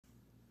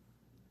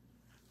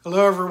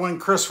Hello everyone,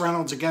 Chris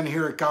Reynolds again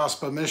here at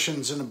Gospa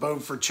Missions in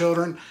Abode for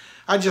Children.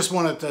 I just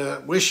wanted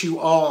to wish you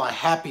all a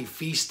happy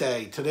feast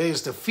day. Today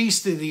is the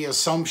Feast of the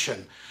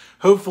Assumption.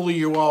 Hopefully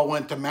you all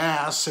went to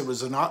Mass. It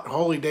was a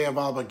holy day of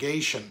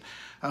obligation.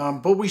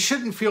 But we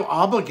shouldn't feel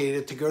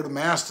obligated to go to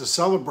Mass to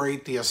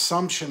celebrate the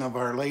Assumption of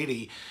Our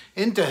Lady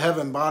into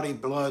heaven, body,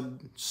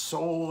 blood,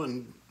 soul,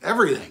 and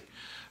everything.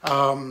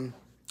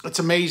 It's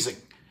amazing.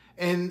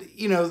 And,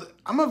 you know,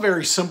 I'm a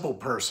very simple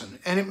person,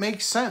 and it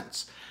makes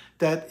sense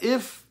that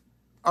if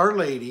Our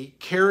Lady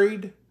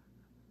carried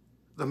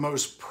the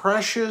most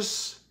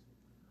precious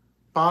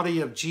body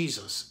of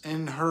Jesus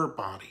in her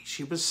body,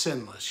 she was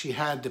sinless. She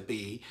had to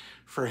be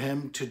for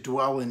him to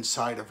dwell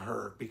inside of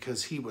her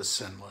because he was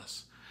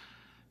sinless.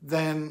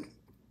 Then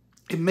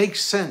it makes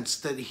sense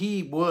that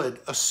he would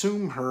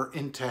assume her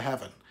into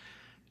heaven.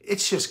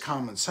 It's just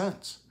common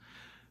sense.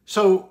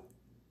 So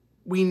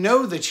we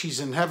know that she's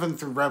in heaven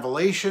through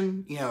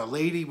Revelation. You know, a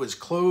lady was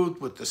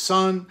clothed with the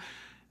sun,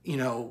 you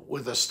know,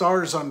 with the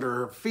stars under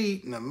her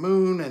feet and the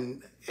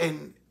moon.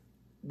 And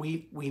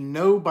we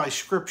know by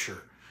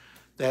Scripture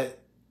that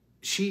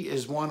she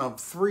is one of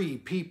three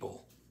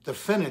people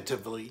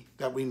definitively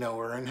that we know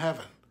are in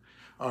heaven.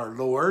 Our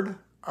Lord,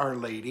 Our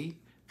Lady,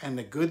 and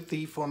the good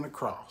thief on the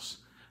cross.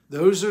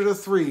 Those are the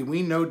three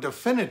we know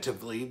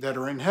definitively that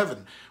are in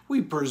heaven.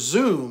 We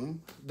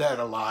presume that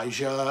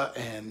Elijah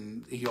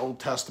and the Old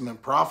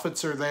Testament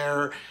prophets are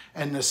there,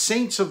 and the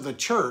saints of the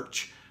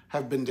church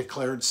have been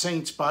declared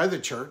saints by the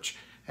church,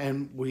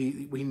 and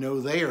we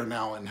know they are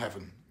now in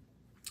heaven.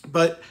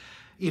 But,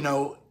 you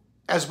know,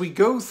 as we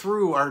go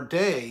through our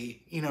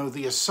day, you know,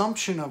 the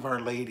Assumption of Our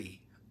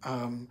Lady,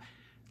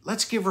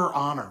 let's give her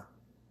honor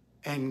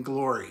and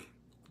glory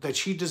that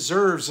she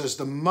deserves as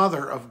the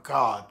Mother of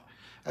God,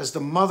 as the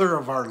Mother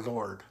of our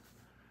Lord.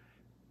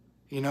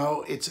 You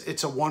know,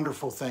 it's a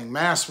wonderful thing.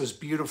 Mass was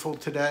beautiful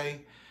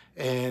today,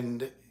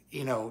 and,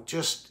 you know,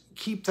 just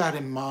keep that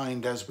in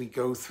mind as we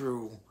go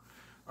through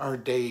our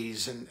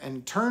days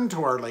and turn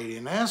to Our Lady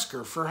and ask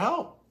her for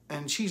help.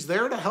 And she's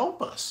there to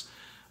help us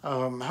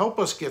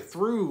get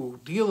through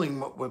dealing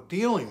what we're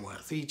dealing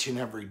with each and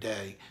every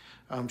day.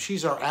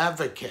 She's our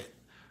advocate.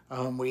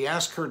 We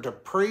ask her to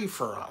pray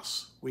for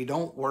us. We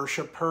don't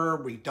worship her.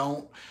 We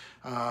don't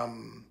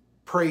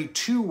pray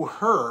to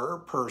her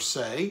per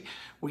se.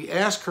 We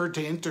ask her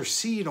to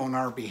intercede on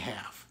our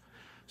behalf.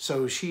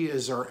 So she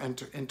is our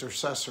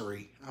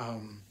intercessory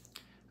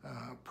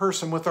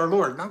person with our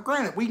Lord. Now,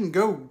 granted, we can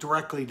go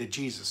directly to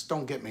Jesus.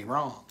 Don't get me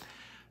wrong.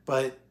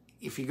 But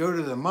if you go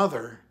to the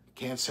mother,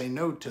 you can't say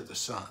no to the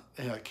son.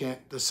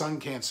 The son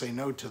can't say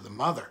no to the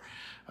mother.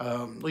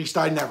 At least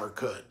I never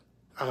could.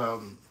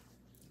 And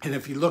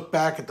if you look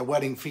back at the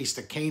wedding feast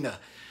of Cana,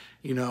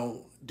 you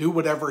know, do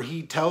whatever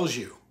he tells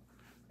you.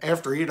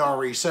 After he'd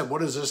already said,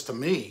 what is this to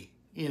me?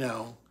 You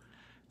know,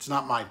 it's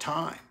not my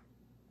time.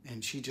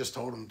 And she just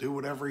told him, do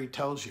whatever he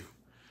tells you.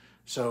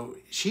 So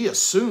she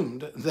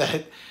assumed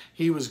that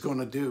he was going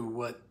to do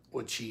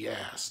what she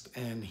asked,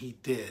 and he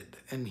did,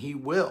 and he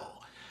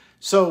will.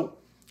 So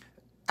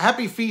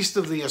happy Feast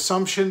of the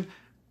Assumption.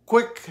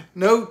 Quick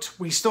note,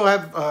 we still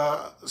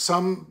have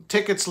some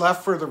tickets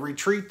left for the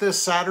retreat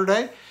this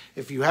Saturday.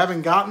 If you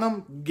haven't gotten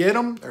them, get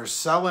them. They're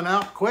selling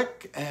out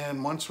quick,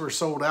 and once we're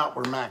sold out,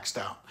 we're maxed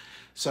out.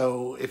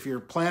 So if you're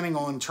planning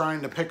on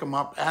trying to pick them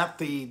up at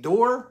the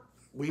door,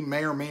 we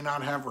may or may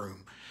not have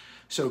room.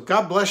 So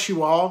God bless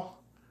you all.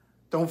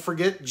 Don't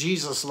forget,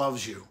 Jesus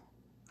loves you.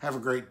 Have a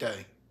great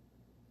day.